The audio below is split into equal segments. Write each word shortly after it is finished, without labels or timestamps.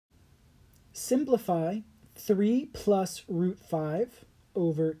simplify 3 plus root 5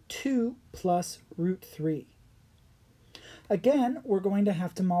 over 2 plus root 3. Again, we're going to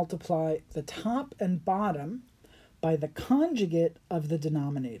have to multiply the top and bottom by the conjugate of the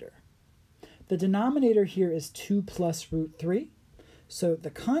denominator. The denominator here is 2 plus root 3, so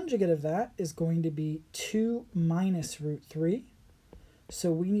the conjugate of that is going to be 2 minus root 3.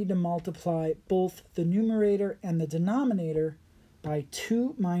 So we need to multiply both the numerator and the denominator by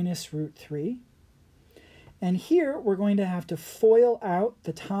 2 minus root 3. And here we're going to have to FOIL out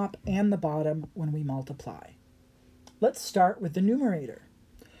the top and the bottom when we multiply. Let's start with the numerator.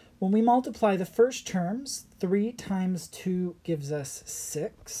 When we multiply the first terms, 3 times 2 gives us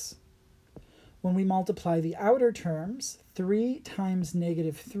 6. When we multiply the outer terms, 3 times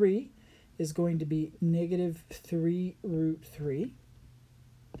negative 3 is going to be negative 3 root 3.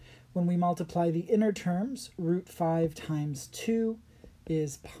 When we multiply the inner terms, root 5 times 2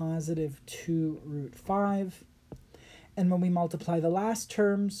 is positive 2 root 5. And when we multiply the last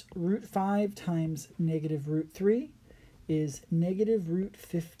terms, root 5 times negative root 3 is negative root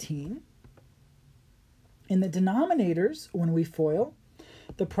 15. In the denominators, when we FOIL,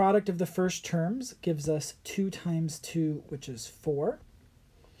 the product of the first terms gives us 2 times 2, which is 4.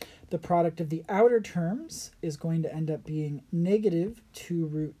 The product of the outer terms is going to end up being negative 2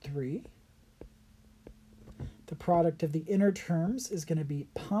 root 3. The product of the inner terms is going to be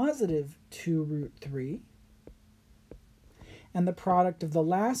positive 2 root 3. And the product of the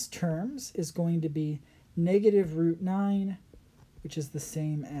last terms is going to be negative root 9, which is the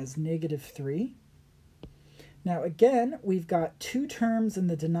same as negative 3. Now again, we've got 2 terms in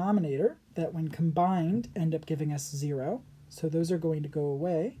the denominator that when combined end up giving us 0. So those are going to go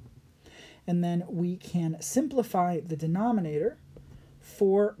away. And then we can simplify the denominator.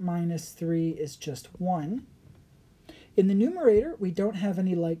 4 minus 3 is just 1. In the numerator, we don't have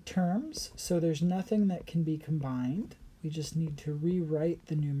any like terms, so there's nothing that can be combined. We just need to rewrite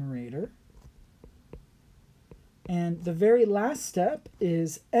the numerator. And the very last step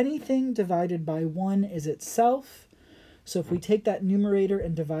is anything divided by 1 is itself. So if we take that numerator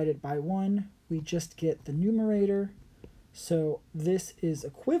and divide it by 1, we just get the numerator. So this is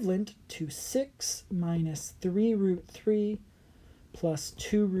equivalent to 6 minus 3 root 3 plus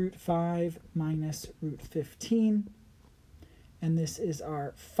 2 root 5 minus root 15. And this is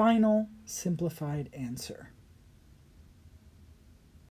our final simplified answer.